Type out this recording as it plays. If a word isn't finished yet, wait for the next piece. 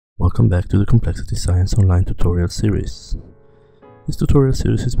Welcome back to the Complexity Science Online tutorial series. This tutorial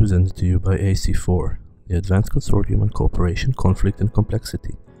series is presented to you by AC4, the Advanced Consortium on Cooperation, Conflict and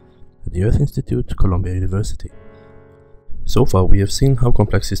Complexity at the Earth Institute, Columbia University. So far we have seen how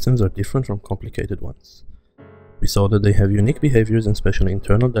complex systems are different from complicated ones. We saw that they have unique behaviors and special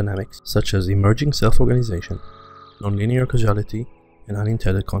internal dynamics such as emerging self-organization, nonlinear causality, and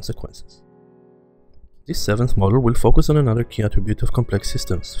unintended consequences. This seventh model will focus on another key attribute of complex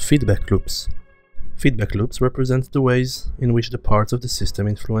systems, feedback loops. Feedback loops represent the ways in which the parts of the system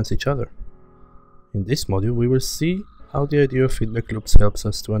influence each other. In this module we will see how the idea of feedback loops helps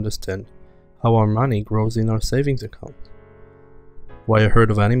us to understand how our money grows in our savings account, why a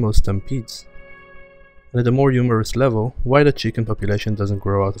herd of animals stampedes, and at a more humorous level, why the chicken population doesn't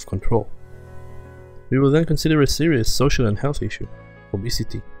grow out of control. We will then consider a serious social and health issue,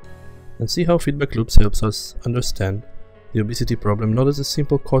 obesity, and see how feedback loops helps us understand the obesity problem not as a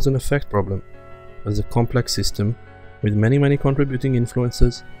simple cause and effect problem, but as a complex system with many contributing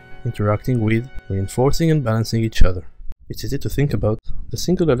influences interacting with, reinforcing and balancing each other. It's easy to think about the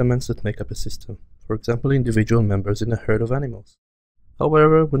single elements that make up a system, for example individual members in a herd of animals.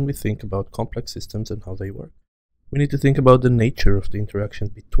 However, when we think about complex systems and how they work, we need to think about the nature of the interaction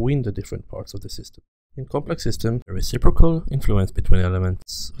between the different parts of the system. In complex systems, the reciprocal influence between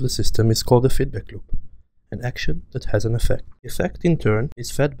elements of the system is called a feedback loop, an action that has an effect. The effect, in turn,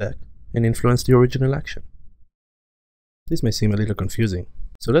 is fed back and influences the original action. This may seem a little confusing,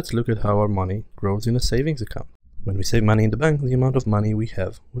 so let's look at how our money grows in a savings account. When we save money in the bank, the amount of money we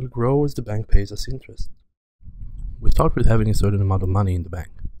have will grow as the bank pays us interest. We start with having a certain amount of money in the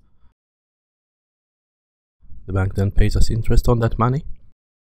bank. The bank then pays us interest on that money,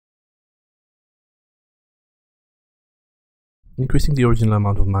 increasing the original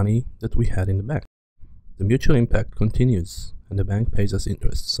amount of money that we had in the bank. The mutual impact continues, and the bank pays us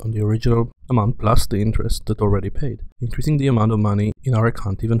interests on the original amount plus the interest that already paid, increasing the amount of money in our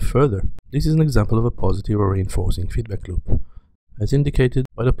account even further. This is an example of a positive or reinforcing feedback loop, as indicated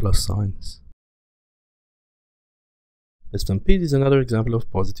by the plus signs. A stampede is another example of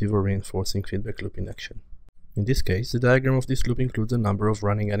positive or reinforcing feedback loop in action. In this case, the diagram of this loop includes a number of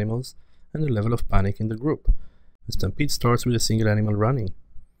running animals and the level of panic in the group. A stampede starts with a single animal running,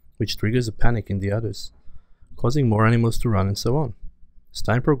 which triggers a panic in the others, causing more animals to run and so on. As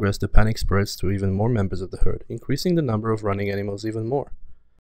time progresses, the panic spreads to even more members of the herd, increasing the number of running animals even more.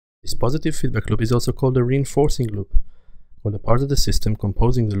 This positive feedback loop is also called a reinforcing loop, where the parts of the system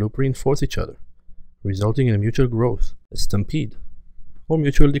composing the loop reinforce each other, resulting in a mutual growth, a stampede, or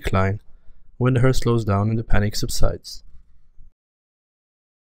mutual decline when the herd slows down and the panic subsides.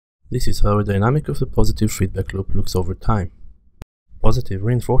 This is how a dynamic of the positive feedback loop looks over time. Positive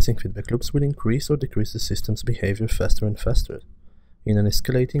reinforcing feedback loops will increase or decrease the system's behavior faster and faster, in an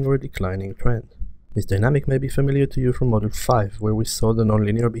escalating or declining trend. This dynamic may be familiar to you from Module 5, where we saw the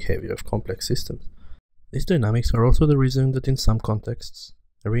nonlinear behavior of complex systems. These dynamics are also the reason that in some contexts,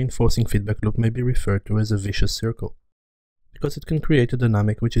 a reinforcing feedback loop may be referred to as a vicious circle, because it can create a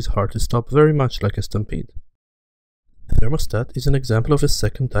dynamic which is hard to stop, very much like a stampede. A thermostat is an example of a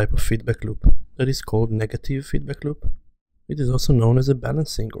second type of feedback loop that is called negative feedback loop. It is also known as a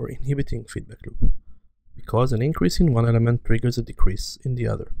balancing or inhibiting feedback loop, because an increase in one element triggers a decrease in the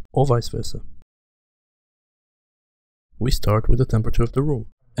other, or vice versa. We start with the temperature of the room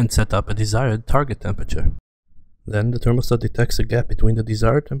and set up a desired target temperature. Then the thermostat detects a gap between the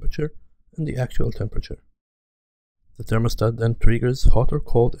desired temperature and the actual temperature. The thermostat then triggers hot or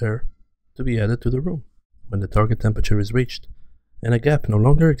cold air to be added to the room. When the target temperature is reached and a gap no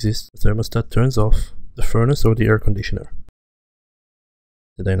longer exists, the thermostat turns off the furnace or the air conditioner.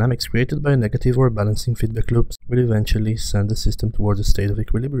 The dynamics created by a negative or balancing feedback loops will eventually send the system towards a state of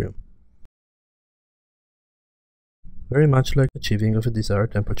equilibrium, very much like achieving of a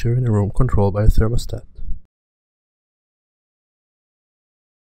desired temperature in a room controlled by a thermostat.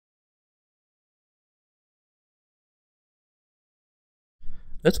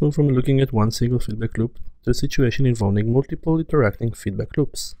 Let's move from looking at one single feedback loop to a situation involving multiple interacting feedback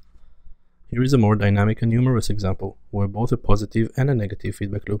loops. Here is a more dynamic and humorous example, where both a positive and a negative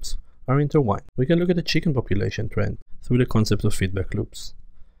feedback loops are intertwined. We can look at the chicken population trend through the concept of feedback loops.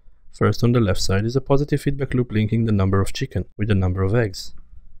 First, on the left side is a positive feedback loop linking the number of chicken with the number of eggs.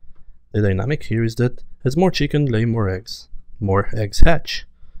 The dynamic here is that as more chicken lay more eggs hatch,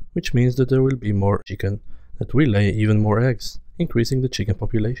 which means that there will be more chicken that will lay even more eggs, increasing the chicken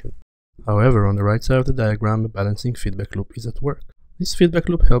population. However, on the right side of the diagram, a balancing feedback loop is at work. This feedback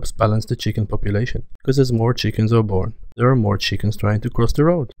loop helps balance the chicken population, because as more chickens are born, there are more chickens trying to cross the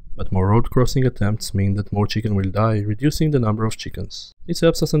road. But more road crossing attempts mean that more chicken will die, reducing the number of chickens. This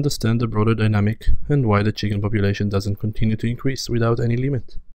helps us understand the broader dynamic and why the chicken population doesn't continue to increase without any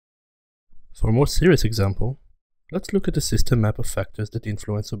limit. For a more serious example, let's look at a system map of factors that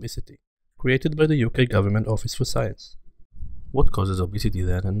influence obesity, created by the UK Government Office for Science. What causes obesity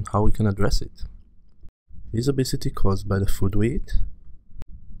then, and how we can address it? Is obesity caused by the food we eat?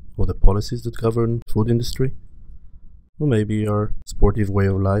 Or the policies that govern food industry? Or maybe our sportive way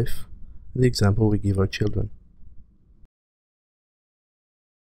of life, the example we give our children.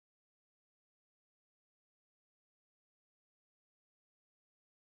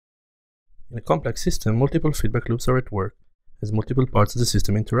 In a complex system, multiple feedback loops are at work as multiple parts of the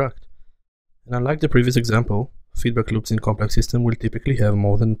system interact. And unlike the previous example, feedback loops in complex systems will typically have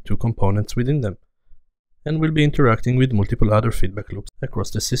more than two components within them, and will be interacting with multiple other feedback loops across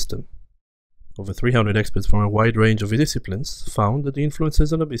the system. Over 300 experts from a wide range of disciplines found that the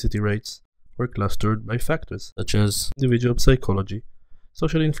influences on obesity rates were clustered by factors such as individual psychology,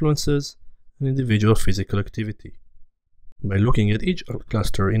 social influences, and individual physical activity. By looking at each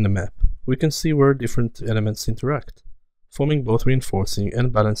cluster in the map, we can see where different elements interact, forming both reinforcing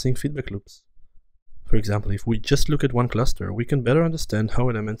and balancing feedback loops. For example, if we just look at one cluster, we can better understand how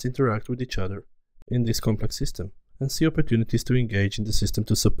elements interact with each other in this complex system, and see opportunities to engage in the system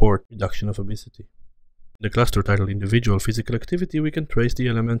to support reduction of obesity. In the cluster titled Individual Physical Activity, we can trace the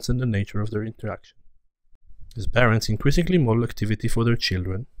elements and the nature of their interaction. As parents increasingly model activity for their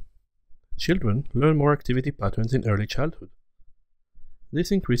children learn more activity patterns in early childhood.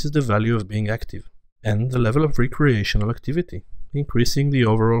 This increases the value of being active and the level of recreational activity, increasing the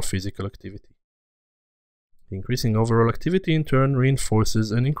overall physical activity. Increasing overall activity in turn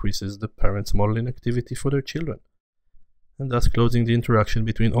reinforces and increases the parents' modeling activity for their children, and thus closing the interaction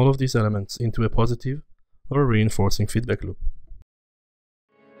between all of these elements into a positive or reinforcing feedback loop.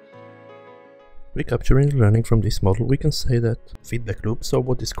 Recapturing the learning from this model, we can say that feedback loops are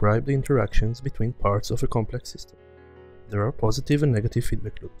what describe the interactions between parts of a complex system. There are positive and negative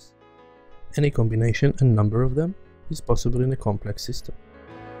feedback loops. Any combination and number of them is possible in a complex system.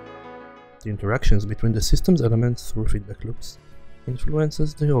 The interactions between the system's elements through feedback loops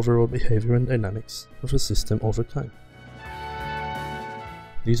influences the overall behavior and dynamics of a system over time.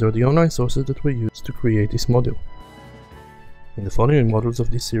 These are the online sources that were used to create this module. In the following modules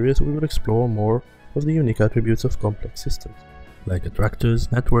of this series, we will explore more of the unique attributes of complex systems, like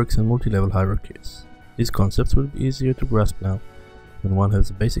attractors, networks, and multi-level hierarchies. These concepts will be easier to grasp now when one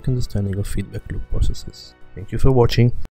has a basic understanding of feedback loop processes. Thank you for watching.